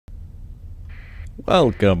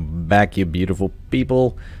Welcome back, you beautiful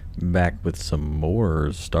people. Back with some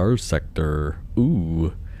more Star Sector.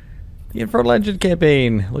 Ooh. The Infernal Legend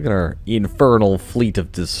campaign. Look at our infernal fleet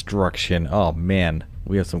of destruction. Oh man,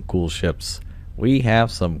 we have some cool ships. We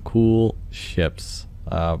have some cool ships.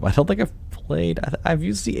 I don't think I've played... I've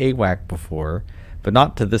used the AWAC before, but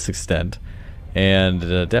not to this extent.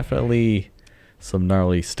 And definitely some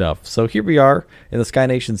gnarly stuff. So here we are in the Scy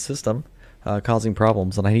Nation system. Causing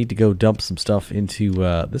problems, and I need to go dump some stuff into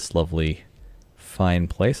this lovely fine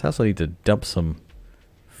place. I also need to dump some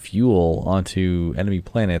fuel onto enemy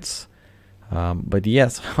planets. But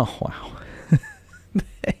yes, oh wow.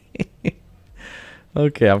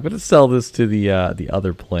 Okay, I'm gonna sell this to the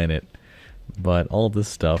other planet, but all this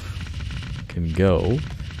stuff can go.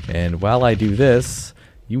 And while I do this,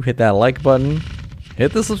 you hit that like button,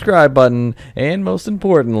 hit the subscribe button, and most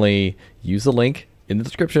importantly, use the link in the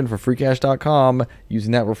description for freecash.com.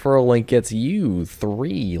 Using that referral link gets you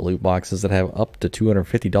 3 loot boxes that have up to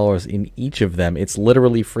 $250 in each of them. It's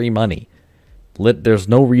literally free money. There's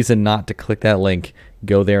no reason not to click that link,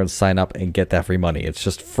 go there and sign up and get that free money. It's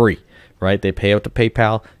just free, right? They pay out to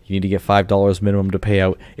PayPal. You need to get $5 minimum to pay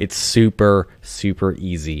out. It's super, super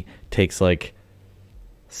easy. Takes like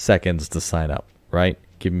seconds to sign up, right?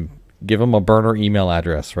 Give them a burner email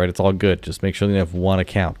address, right? It's all good. Just make sure they have one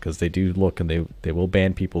account, because they do look and they will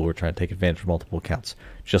ban people who are trying to take advantage of multiple accounts.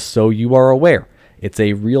 Just so you are aware, it's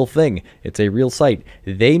a real thing. It's a real site.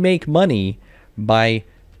 They make money by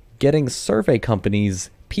getting survey companies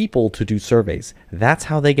people to do surveys. That's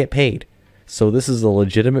how they get paid. So this is a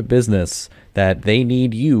legitimate business that they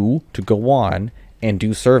need you to go on and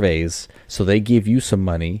do surveys. So they give you some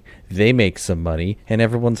money, they make some money, and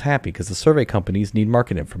everyone's happy because the survey companies need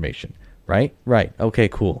market information, right? Right. Okay,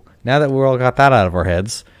 cool. Now that we're all got that out of our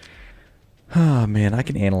heads, oh man, I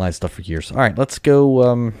can analyze stuff for years. All right, let's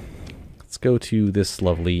go to this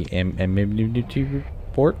lovely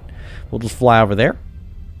port. We'll just fly over there.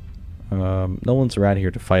 No one's around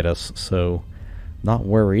here to fight us, so not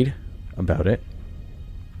worried about it.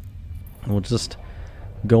 And we'll just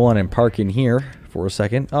go on and park in here for a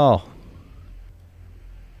second. Oh,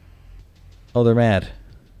 they're mad.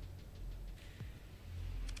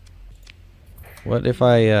 What if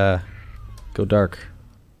I go dark?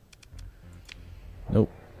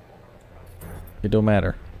 Nope. It don't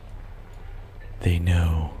matter. They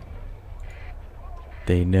know.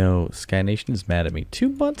 They know. Scy Nation is mad at me. 2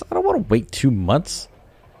 months? I don't want to wait 2 months.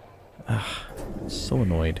 Ugh, I'm so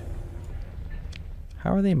annoyed.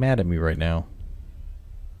 How are they mad at me right now?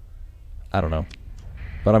 I don't know.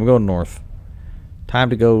 But I'm going north. Time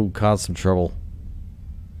to go cause some trouble.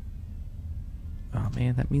 Oh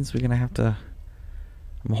man, that means we're going to have to...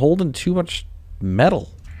 I'm holding too much metal.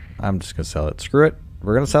 I'm just going to sell it. Screw it.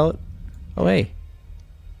 We're going to sell it. Oh hey.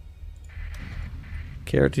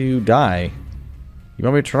 Care to die? You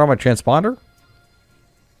want me to turn on my transponder?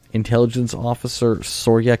 Intelligence Officer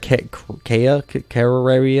Sorya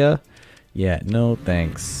Kararia? Yeah, no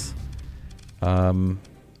thanks.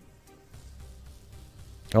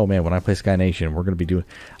 Oh man, when I play Scy Nation, we're going to be doing...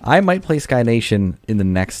 I might play Scy Nation in the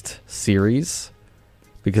next series,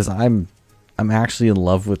 because I'm actually in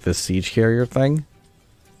love with this siege carrier thing.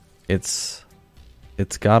 It's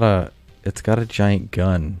got a giant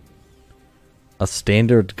gun. A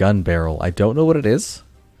standard gun barrel. I don't know what it is.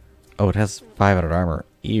 Oh, it has 500 armor.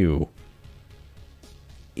 Ew.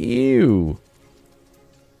 Ew.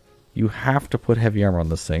 You have to put heavy armor on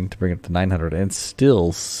this thing to bring it to 900, and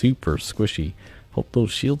still super squishy. Hope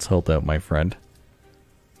those shields held out, my friend.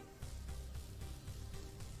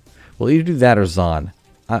 We'll either do that or Xhan.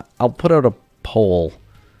 I'll put out a poll.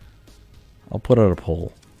 I'll put out a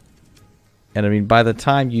poll. And I mean, by the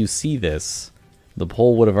time you see this, the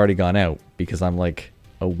poll would have already gone out, because I'm like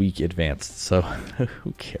a week advanced. So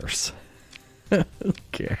who cares? Who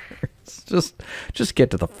cares? Just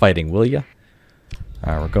get to the fighting, will ya?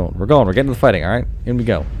 Alright, we're getting to the fighting, alright? In we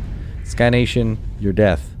go. Scy Nation, your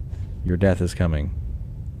death. Your death is coming.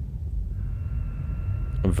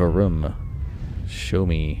 Varum. Show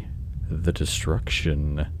me the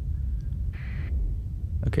destruction.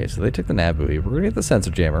 Okay, so they took the nav buoy. We're gonna get the sensor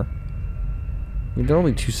jammer. I mean, they're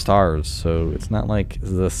only 2 stars, so it's not like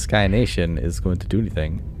the Scy Nation is going to do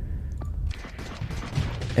anything.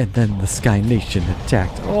 And then the Scy Nation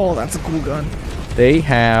attacked. Oh, that's a cool gun. They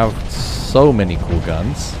have so many cool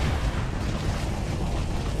guns.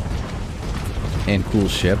 And cool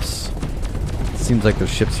ships. Seems like their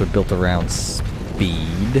ships are built around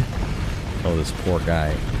speed. Oh, this poor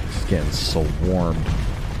guy. He's getting so warmed.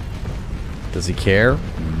 Does he care?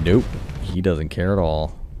 Nope. He doesn't care at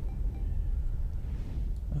all.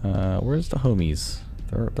 Where's the homies?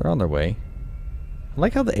 They're on their way. I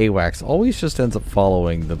like how the AWACS always just ends up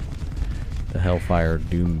following the Hellfire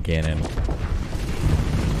Doom Cannon.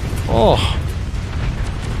 Oh!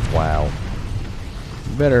 Wow.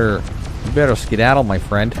 You better skedaddle, my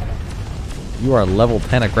friend. You are level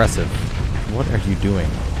 10 aggressive. What are you doing?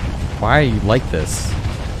 Why are you like this?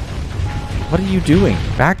 What are you doing?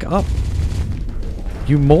 Back up.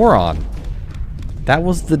 You moron. That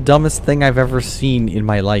was the dumbest thing I've ever seen in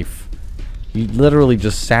my life. You literally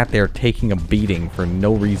just sat there taking a beating for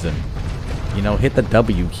no reason. You know, hit the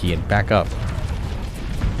W key and back up.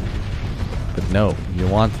 But no, you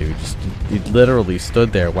want to. You literally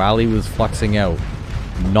stood there while he was fluxing out,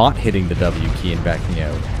 not hitting the W key and backing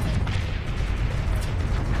out.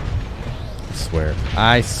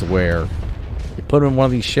 I swear. You put him in one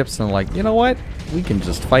of these ships and like, you know what? We can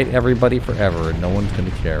just fight everybody forever and no one's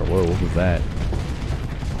gonna care. Whoa, what was that?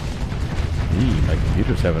 Eee, my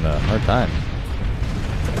computer's having a hard time.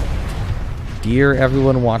 Dear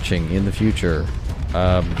everyone watching in the future,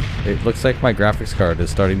 it looks like my graphics card is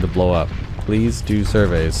starting to blow up. Please do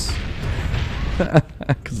surveys.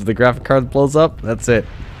 Because if the graphic card blows up, that's it.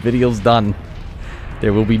 Video's done.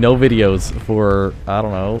 There will be no videos for, I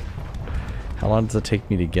don't know, how long does it take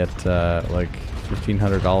me to get like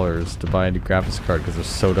 $1,500 to buy a new graphics card because they're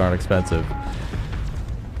so darn expensive?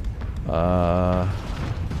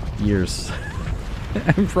 Years.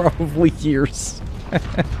 Probably years.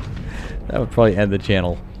 That would probably end the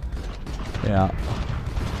channel. Yeah.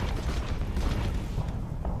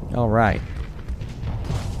 Alright.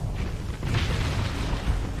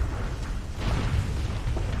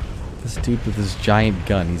 This dude with this giant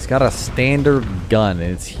gun. He's got a standard gun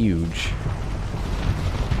and it's huge.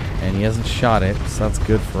 And he hasn't shot it, so that's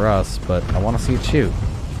good for us, but I want to see it shoot.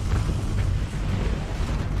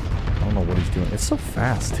 I don't know what he's doing. It's so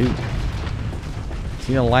fast, too. Is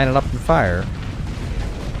he gonna line it up and fire?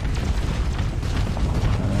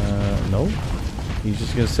 No. He's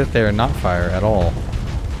just gonna sit there and not fire at all.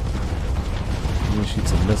 He's gonna shoot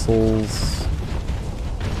some missiles.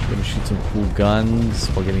 He's gonna shoot some cool guns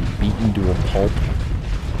while getting beaten to a pulp.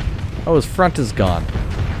 Oh, his front is gone.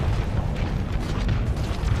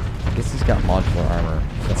 I guess he's got modular armor.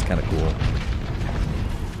 That's kind of cool.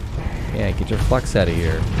 Yeah, get your flux out of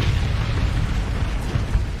here.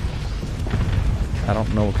 I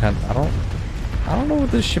don't know what kind of, I don't know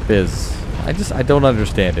what this ship is. I don't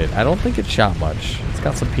understand it. I don't think it shot much. It's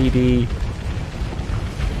got some PD.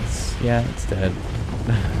 Yeah, it's dead.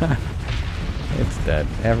 It's dead.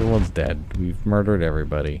 Everyone's dead. We've murdered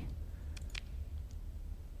everybody.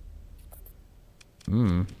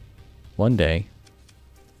 One day.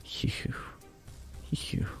 Phew.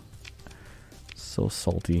 Phew. So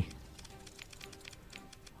salty.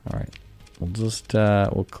 Alright. We'll just,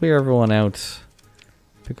 we'll clear everyone out.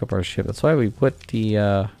 Pick up our ship. That's why we put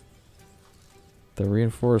the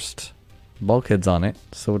reinforced bulkheads on it,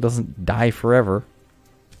 so it doesn't die forever.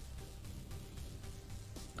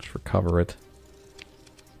 Let's recover it.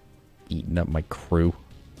 Eating up my crew.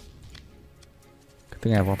 Good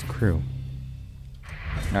thing I have lots of crew.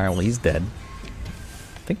 Alright, well he's dead.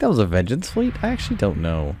 I think that was a Vengeance fleet? I actually don't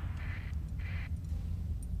know.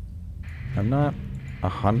 I'm not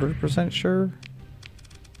 100% sure.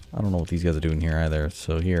 I don't know what these guys are doing here either,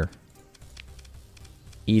 so here.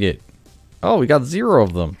 Eat it. Oh, we got 0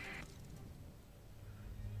 of them.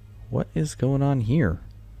 What is going on here?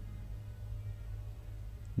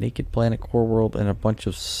 Naked Planet, Core World, and a bunch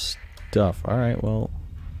of stuff. Alright, well.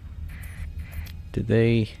 Did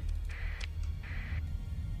they...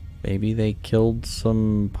 Maybe they killed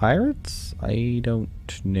some pirates? I don't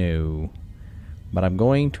know. But I'm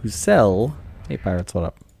going to sell... Hey pirates, what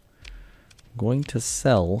up? I'm going to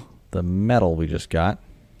sell the metal we just got.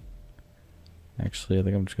 Actually, I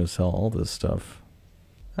think I'm just going to sell all this stuff.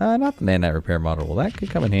 Not the nanite repair module. Well, that could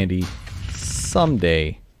come in handy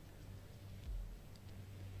someday.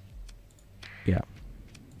 Yeah.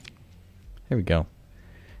 Here we go.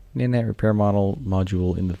 Nanite repair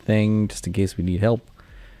module in the thing, just in case we need help.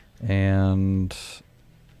 And...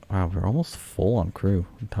 Wow, we're almost full on crew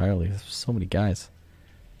entirely. There's so many guys.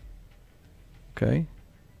 Okay.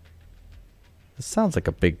 This sounds like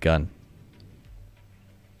a big gun.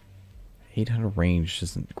 800 range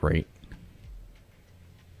isn't great.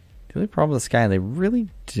 The only problem with this guy, they really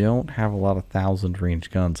don't have a lot of 1,000 range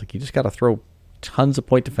guns. Like, you just gotta throw tons of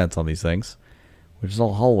point defense on these things, which is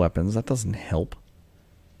all hull weapons. That doesn't help.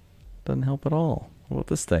 Doesn't help at all. What about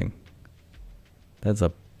this thing? That's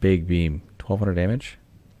a big beam. 1,200 damage?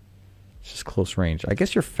 It's just close range. I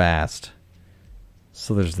guess you're fast.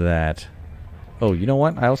 So there's that. Oh, you know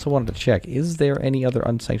what? I also wanted to check. Is there any other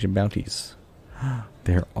unsanctioned bounties?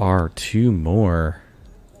 There are 2 more.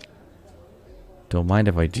 Don't mind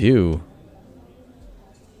if I do.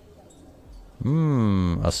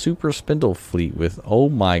 A super spindle fleet with, oh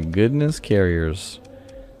my goodness, carriers.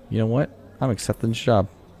 You know what? I'm accepting this job.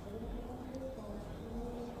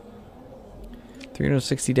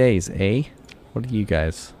 360 days, eh? What are you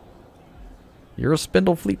guys? You're a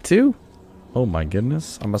spindle fleet too? Oh my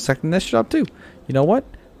goodness. I'm accepting this job too. You know what?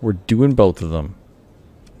 We're doing both of them.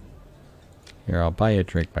 Here, I'll buy you a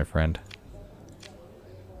drink, my friend.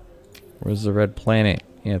 Where's the red planet?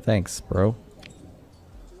 Yeah, thanks, bro.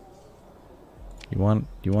 You want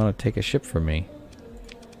to take a ship from me?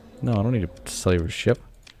 No, I don't need to sell you a ship.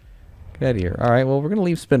 Get out of here. Alright, well, we're going to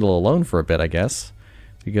leave Spindle alone for a bit, I guess.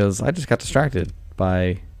 Because I just got distracted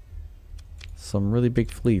by some really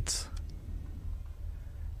big fleets.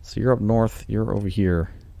 So you're up north, you're over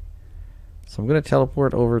here. So I'm going to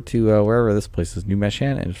teleport over to wherever this place is, New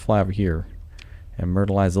Machina, and just fly over here. And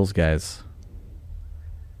myrtleize those guys.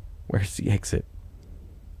 Where's the exit?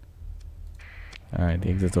 Alright, the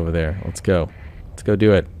exit's over there. Let's go. Let's go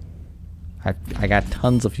do it. I got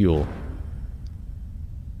tons of fuel.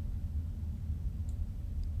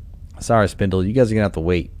 Sorry, Spindle. You guys are going to have to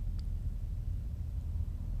wait.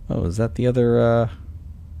 Oh, is that the other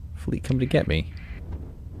fleet coming to get me?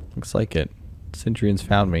 Looks like it. Centurions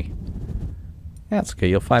found me. Yeah, it's okay.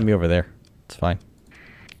 You'll find me over there. It's fine.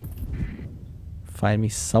 Find me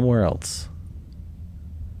somewhere else.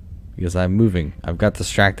 Because I'm moving. I've got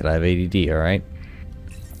distracted. I have ADD, alright?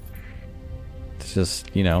 It's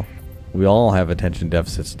just, you know, we all have attention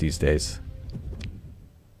deficits these days.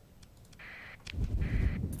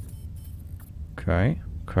 Okay,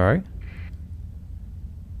 okay.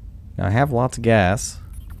 Now I have lots of gas.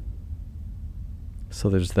 So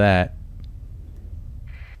there's that.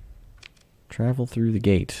 Travel through the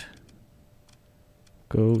gate.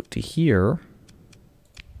 Go to here.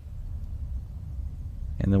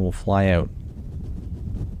 And then we'll fly out.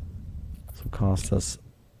 So it costs us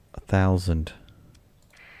 1,000.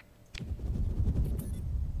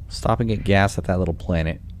 Stop and get gas at that little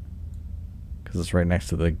planet. Because it's right next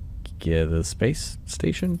to the space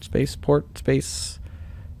station? Spaceport? Space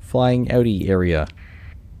flying outie area.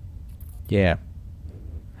 Yeah.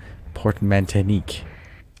 Port Mantenique.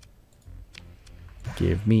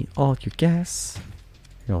 Give me all your gas.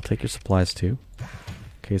 Here, I'll take your supplies too. In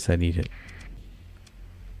case I need it.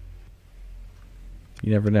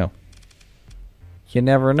 You never know. You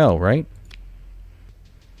never know, right?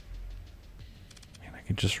 And I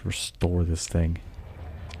can just restore this thing.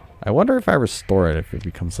 I wonder if I restore it, if it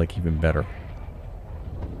becomes like even better.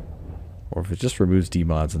 Or if it just removes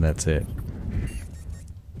demods and that's it.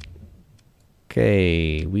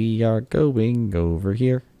 Okay, we are going over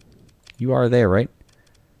here. You are there, right?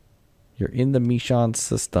 You're in the Mission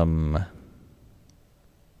system.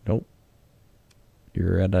 Nope.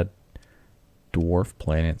 You're at a dwarf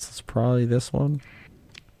planet, so it's probably this one.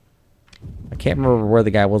 I can't remember where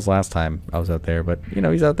the guy was last time I was out there, but you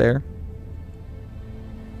know, he's out there.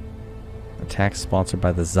 Attack sponsored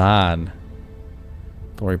by the Xhan.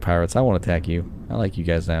 Don't worry, pirates. I won't attack you. I like you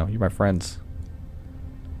guys now. You're my friends.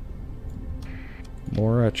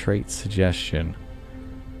 More trait suggestion.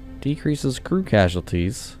 Decreases crew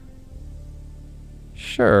casualties.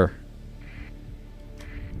 Sure.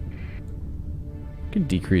 Can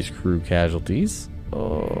decrease crew casualties.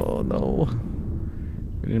 Oh no.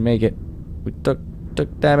 We didn't make it. We took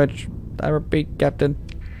damage. I repeat, Captain.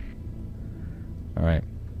 Alright.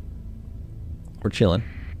 We're chilling.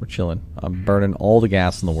 We're chilling. I'm burning all the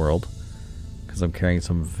gas in the world. Because I'm carrying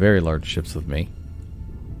some very large ships with me.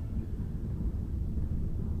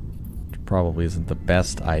 Which probably isn't the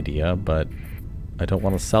best idea, but I don't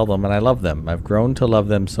want to sell them and I love them. I've grown to love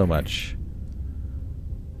them so much.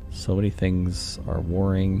 So many things are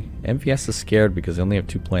warring. MVS is scared because they only have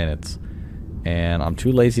 2 planets. And I'm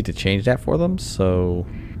too lazy to change that for them, so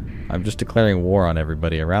I'm just declaring war on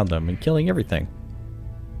everybody around them and killing everything.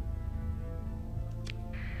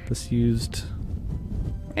 This used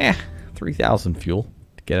 3,000 fuel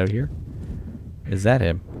to get out here. Is that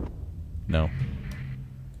him? No.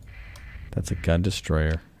 That's a gun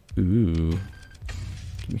destroyer. Ooh.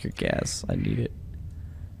 Give me your gas. I need it.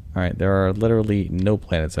 Alright, there are literally no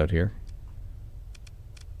planets out here.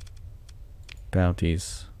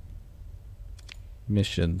 Bounties.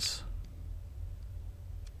 Missions.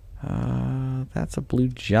 That's a blue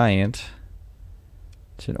giant.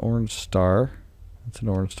 It's an orange star. That's an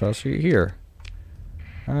orange star, so you're here.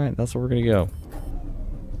 Alright, that's where we're gonna go.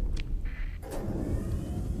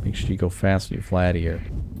 Make sure you go fast when you fly out of here.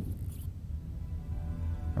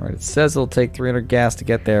 Alright, it says it'll take 300 gas to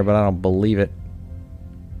get there, but I don't believe it.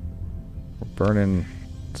 We're burning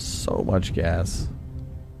so much gas.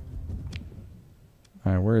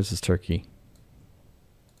 Alright, where is this turkey?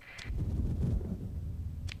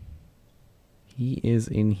 He is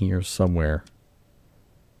in here somewhere.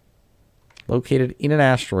 Located in an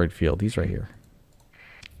asteroid field. He's right here.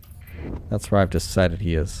 That's where I've decided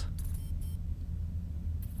he is.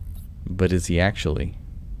 But is he actually?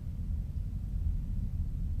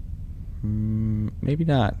 Maybe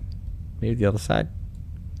not. Maybe the other side?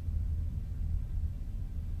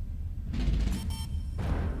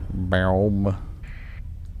 Boom.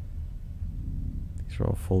 These are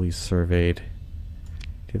all fully surveyed.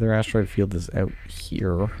 The other asteroid field is out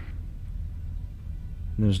here. And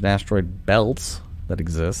there's an asteroid belt that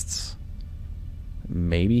exists.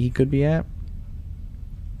 Maybe he could be at.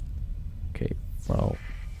 Okay, well,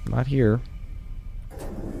 not here.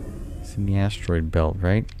 It's in the asteroid belt,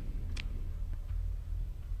 right?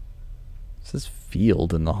 It says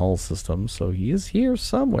field in the hull system, so he is here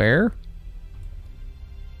somewhere.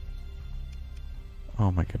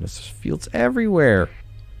 Oh my goodness, there's fields everywhere.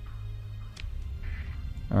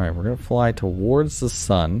 Alright, we're going to fly towards the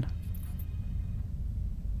sun.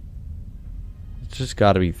 It's just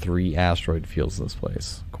got to be 3 asteroid fields in this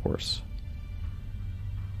place, of course.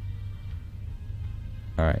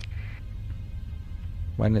 Alright.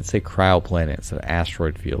 Why didn't it say cryoplanet instead of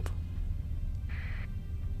asteroid field?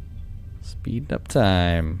 Speeding up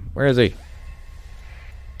time. Where is he?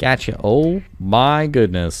 Gotcha. Oh my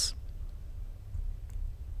goodness.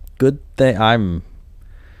 Good thing I'm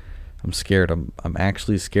scared. I'm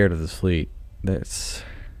actually scared of this fleet. We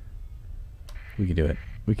can do it.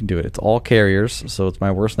 We can do it. It's all carriers, so it's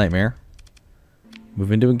my worst nightmare.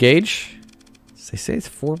 Move into engage. They say it's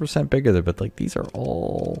 4% bigger there, but like these are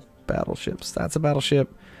all battleships. That's a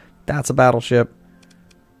battleship. That's a battleship.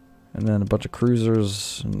 And then a bunch of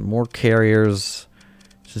cruisers and more carriers.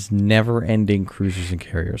 It's just never-ending cruisers and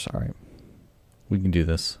carriers. All right. We can do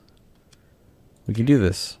this. We can do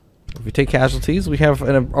this. If we take casualties, we have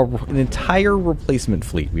an entire replacement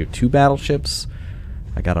fleet. We have 2 battleships.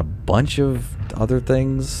 I got a bunch of other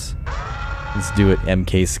things. Let's do it,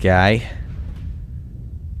 MK Sky.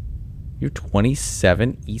 You're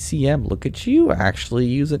 27 ECM. Look at you actually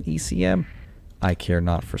use an ECM. I care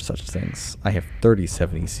not for such things. I have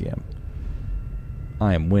 37 ECM.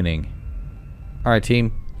 I am winning. Alright,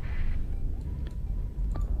 team.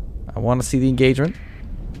 I want to see the engagement.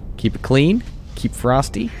 Keep it clean. Keep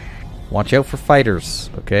frosty. Watch out for fighters,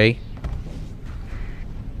 okay?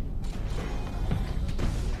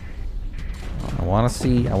 I want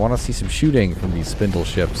to see some shooting from these spindle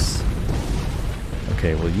ships.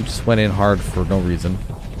 Okay, well you just went in hard for no reason.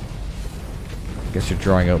 I guess you're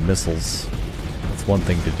drawing out missiles. That's one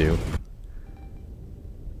thing to do.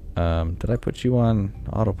 Did I put you on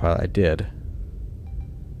autopilot? I did.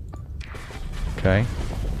 Okay.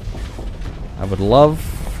 I would love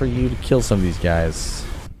for you to kill some of these guys.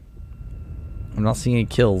 I'm not seeing any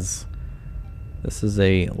kills. This is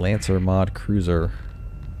a Lancer mod cruiser.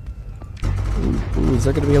 Ooh, is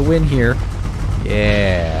there going to be a win here?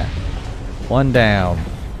 Yeah. 1 down.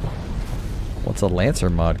 What's a Lancer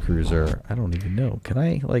mod cruiser? I don't even know. Can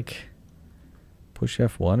I, like, push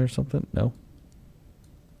F1 or something? No.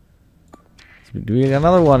 So do we get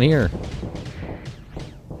another one here?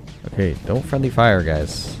 Okay, don't friendly fire,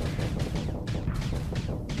 guys.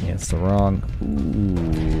 Yeah, it's the wrong...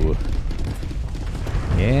 Ooh.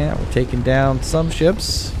 Yeah, we're taking down some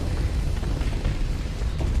ships.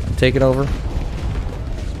 I'm taking over.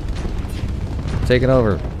 I'm taking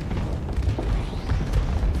over.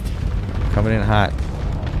 Coming in hot.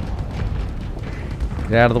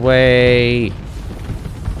 Get out of the way.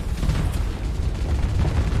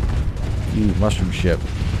 You mushroom ship.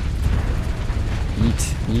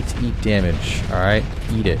 Eat damage. Alright,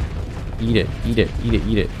 eat it. Eat it, eat it, eat it,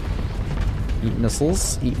 eat it. Eat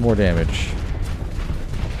missiles, eat more damage.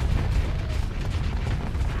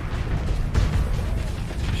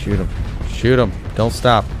 Shoot him. Shoot him. Don't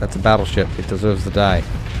stop. That's a battleship. It deserves to die.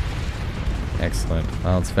 Excellent.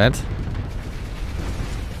 Well, it's vent.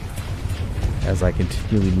 As I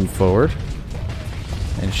continually move forward.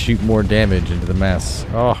 And shoot more damage into the mess.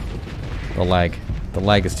 Oh, the lag. The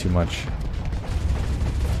lag is too much.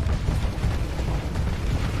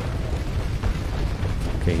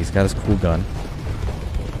 Okay, he's got his cool gun.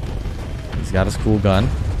 He's got his cool gun.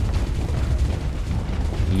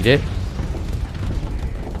 Eat it.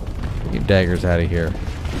 Get your daggers out of here.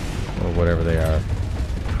 Or whatever they are.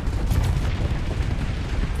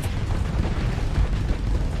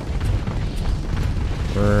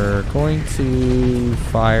 We're going to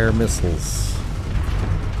fire missiles.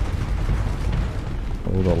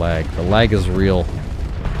 Oh, the lag. The lag is real.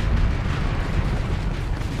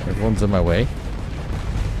 Everyone's in my way.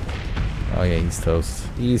 Oh yeah, he's toast.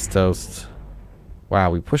 He's toast. Wow,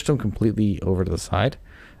 we pushed him completely over to the side.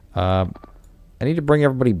 I need to bring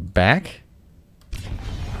everybody back.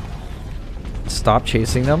 Stop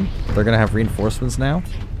chasing them. They're gonna have reinforcements now.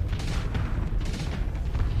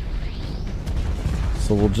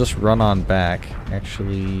 So we'll just run on back.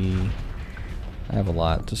 Actually, I have a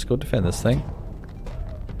lot. Just go defend this thing.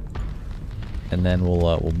 And then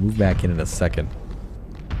we'll move back in a second.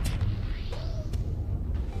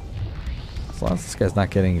 As long as this guy's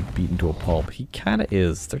not getting beaten to a pulp. He kind of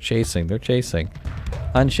is. They're chasing. They're chasing.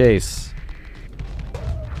 Unchase.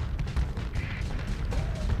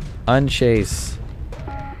 Unchase.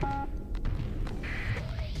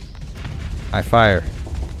 I fire.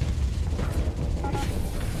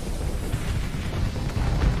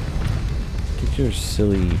 Get your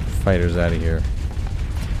silly fighters out of here.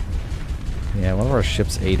 Yeah, one of our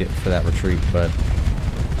ships ate it for that retreat, but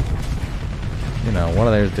you know, one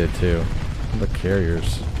of theirs did too. The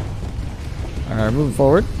carriers. Alright, moving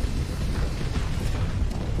forward.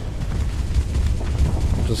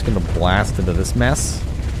 I'm just gonna blast into this mess.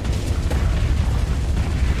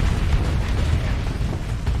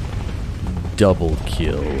 Double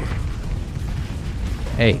kill.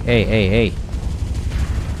 Hey, hey, hey, hey.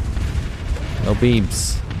 No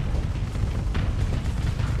beams.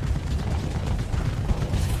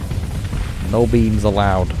 No beams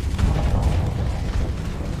allowed.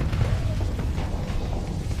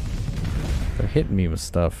 They're hitting me with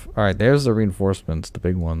stuff. Alright, there's the reinforcements, the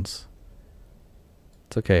big ones.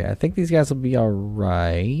 It's okay. I think these guys will be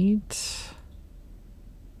alright.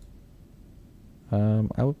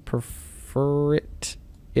 I would prefer it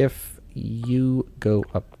if you go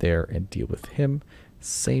up there and deal with him.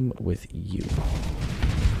 Same with you.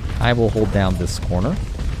 I will hold down this corner.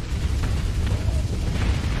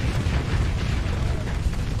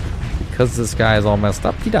 Because this guy is all messed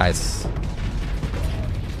up, he dies.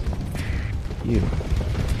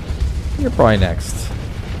 You're probably next.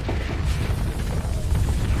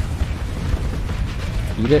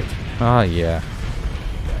 Eat it? Oh, yeah.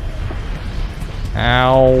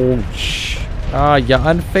 Ouch. Ah, you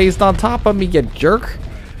unfazed on top of me, you jerk.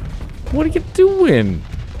 What are you doing?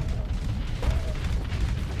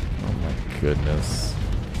 Oh, my goodness.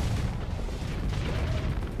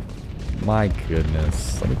 My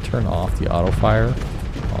goodness. Let me turn off the auto fire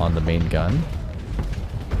on the main gun.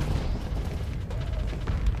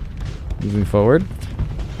 Moving forward.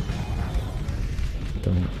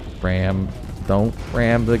 Don't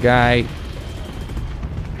ram the guy.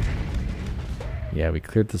 Yeah, we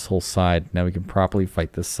cleared this whole side. Now we can properly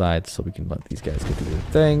fight this side so we can let these guys get to their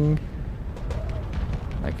thing.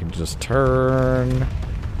 I can just turn.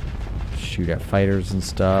 Shoot at fighters and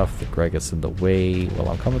stuff. The Greg is in the way. Well,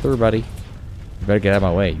 I'm coming through, buddy. You better get out of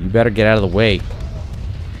my way. You better get out of the way.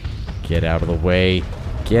 Get out of the way.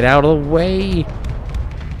 Get out of the way.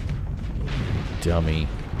 Dummy.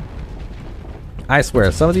 I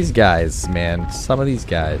swear, some of these guys, man. Some of these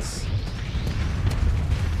guys.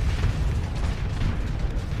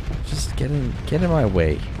 Just get in my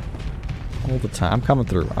way. All the time. I'm coming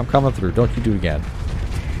through. I'm coming through. Don't you do it again.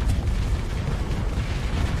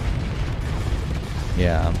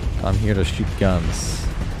 Yeah, I'm here to shoot guns.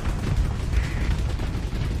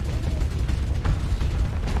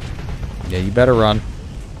 Yeah, you better run.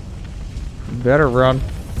 You better run.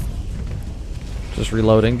 Just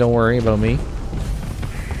reloading, don't worry about me.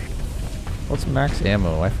 What's max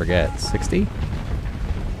ammo? I forget. 60?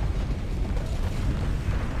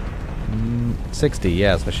 60,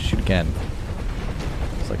 yeah, so I should shoot again.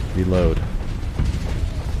 It's like reload.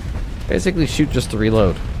 Basically shoot just to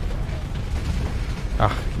reload.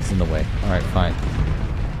 Ah, he's in the way. Alright, fine.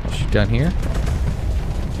 I'll shoot down here.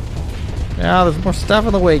 Now there's more stuff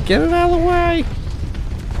in the way. Get it out of the way!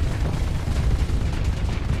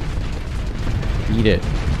 Eat it.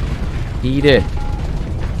 Eat it.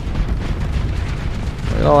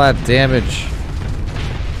 Look at all that damage.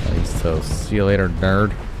 Oh, he's toast. See you later,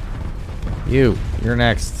 nerd. You're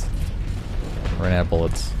next. Run out of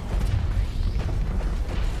bullets.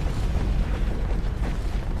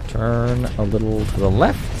 Turn a little to the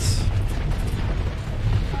left.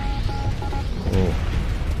 Oh.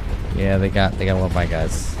 Yeah, they got one of my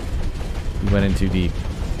guys. He went in too deep.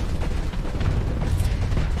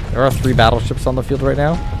 There are 3 battleships on the field right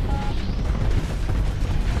now.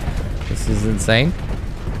 This is insane.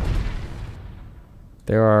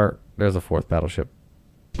 There's a 4th battleship.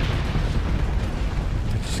 They're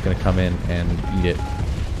just gonna come in and eat it.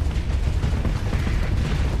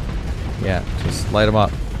 Yeah, just light them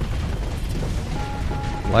up.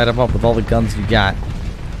 Light them up with all the guns you got.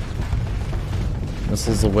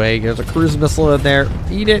 Missiles away. There's a cruise missile in there.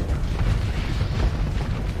 Eat it.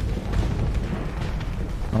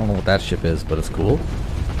 I don't know what that ship is, but it's cool.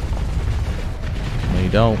 No, you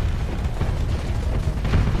don't.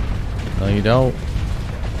 No, you don't.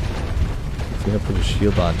 He's gonna put his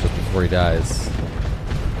shield on just before he dies.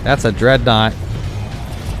 That's a dreadnought.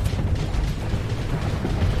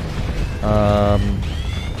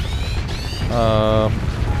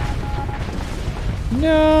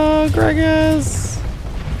 No, Gregus!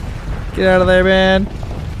 Get out of there, man!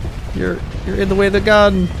 You're in the way of the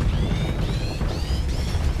gun.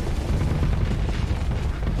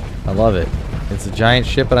 I love it. It's a giant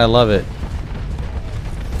ship and I love it.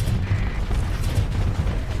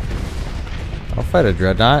 I'll fight a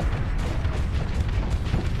dreadnought.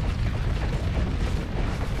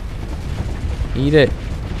 Eat it.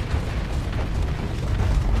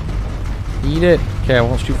 Eat it. Okay, I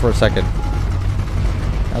won't shoot for a second.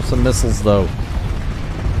 Have some missiles though.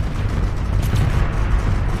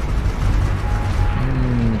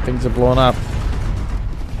 Things are blowing up.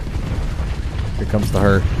 Here comes the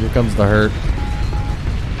hurt. Here comes the hurt.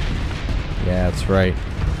 Yeah, that's right.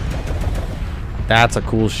 That's a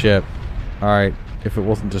cool ship. Alright, if it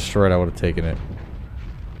wasn't destroyed, I would have taken it.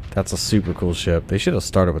 That's a super cool ship. They should have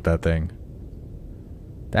started with that thing.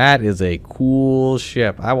 That is a cool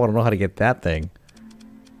ship. I want to know how to get that thing.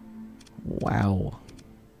 Wow.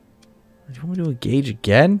 Do you want me to engage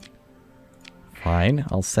again? Fine,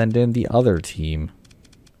 I'll send in the other team.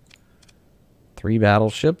 3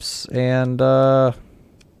 battleships and yeah,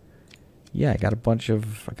 I got a bunch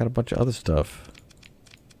of other stuff.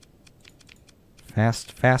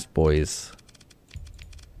 Fast boys.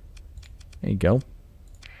 There you go.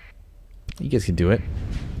 You guys can do it.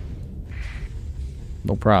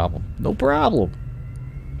 No problem. No problem.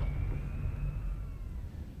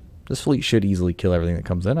 This fleet should easily kill everything that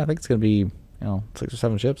comes in. I think it's gonna be, you know, 6 or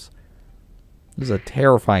 7 ships. This is a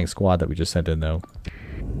terrifying squad that we just sent in though.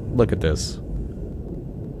 Look at this.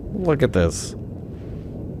 Look at this.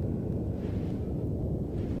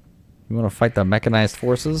 You want to fight the mechanized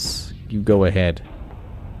forces? You go ahead.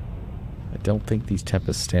 I don't think these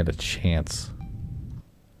Tempests stand a chance.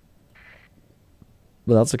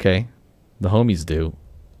 But that's okay. The homies do.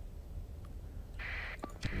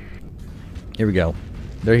 Here we go.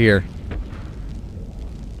 They're here.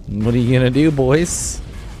 What are you gonna do, boys?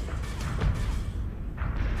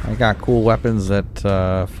 I got cool weapons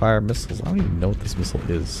that fire missiles. I don't even know what this missile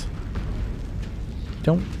is.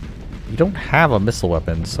 You don't have a missile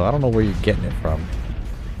weapon, so I don't know where you're getting it from.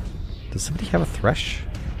 Does somebody have a Thresh?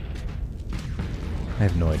 I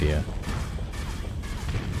have no idea.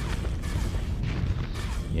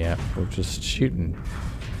 Yeah, we're just shooting.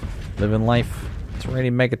 Living life. It's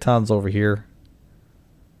raining megatons over here.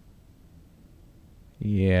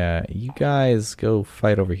 Yeah, you guys go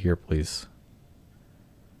fight over here, please.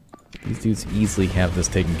 These dudes easily have this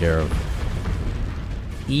taken care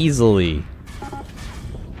of. Easily.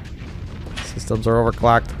 Systems are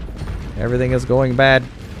overclocked. Everything is going bad.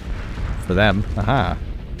 For them. Aha.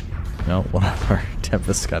 No, one of our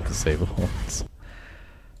Tempests got disabled.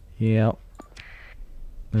 Yep.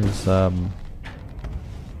 There's,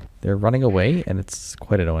 they're running away, and it's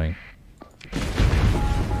quite annoying.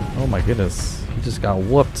 Oh my goodness. He just got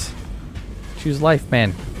whooped. Choose life,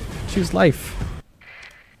 man. Choose life.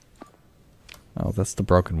 Oh, that's the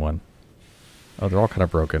broken one. Oh, they're all kind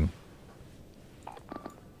of broken.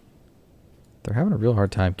 They're having a real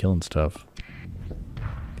hard time killing stuff.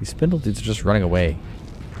 These spindle dudes are just running away.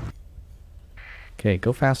 Okay,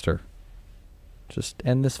 go faster. Just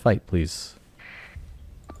end this fight, please.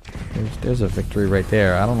 There's a victory right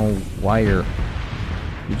there. I don't know why you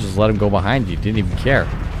just let him go behind you. Didn't even care.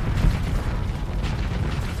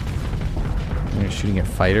 You're shooting at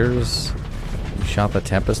fighters. You shot the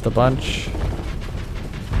Tempest a bunch.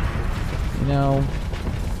 You know.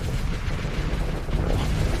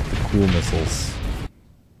 Cool missiles.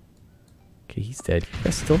 Okay, he's dead. You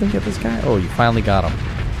guys still didn't get this guy? Oh, you finally got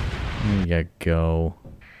him. There you go.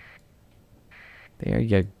 There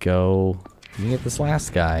you go. You get this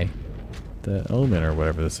last guy. The Omen or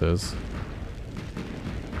whatever this is.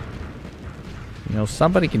 You know,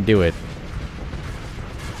 somebody can do it.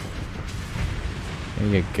 There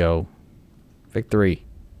you go. Victory.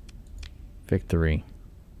 Victory.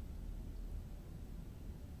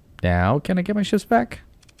 Now, can I get my ships back?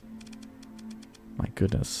 My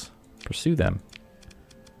goodness. Pursue them.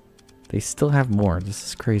 They still have more. This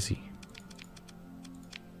is crazy.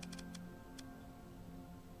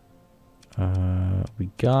 We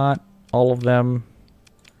got all of them.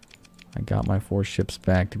 I got my 4 ships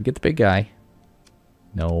back. Did we get the big guy?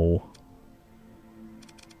 No.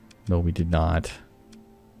 No, we did not. We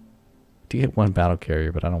did get 1 battle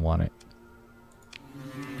carrier, but I don't want it.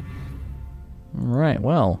 Alright,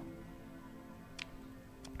 well.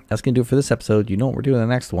 That's going to do it for this episode. You know what we're doing in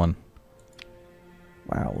the next one.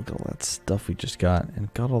 Wow, look at all that stuff we just got.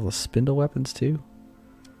 And got all the spindle weapons too.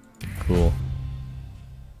 Cool.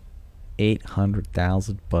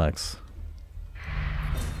 800,000 bucks.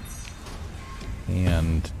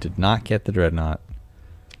 And did not get the Dreadnought.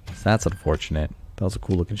 So that's unfortunate. That was a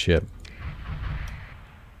cool looking ship.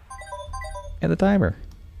 And the timer.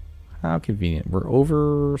 How convenient. We're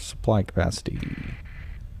over supply capacity.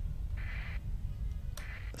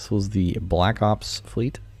 This was the Black Ops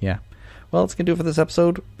fleet. Yeah. Well, that's going to do it for this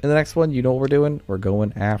episode. In the next one, you know what we're doing. We're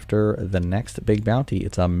going after the next big bounty.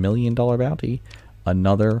 It's a $1 million bounty.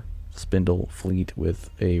 Another spindle fleet with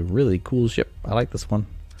a really cool ship. I like this one.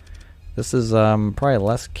 This is probably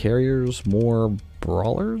less carriers, more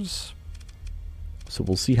brawlers. So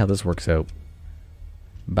we'll see how this works out.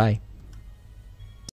 Bye.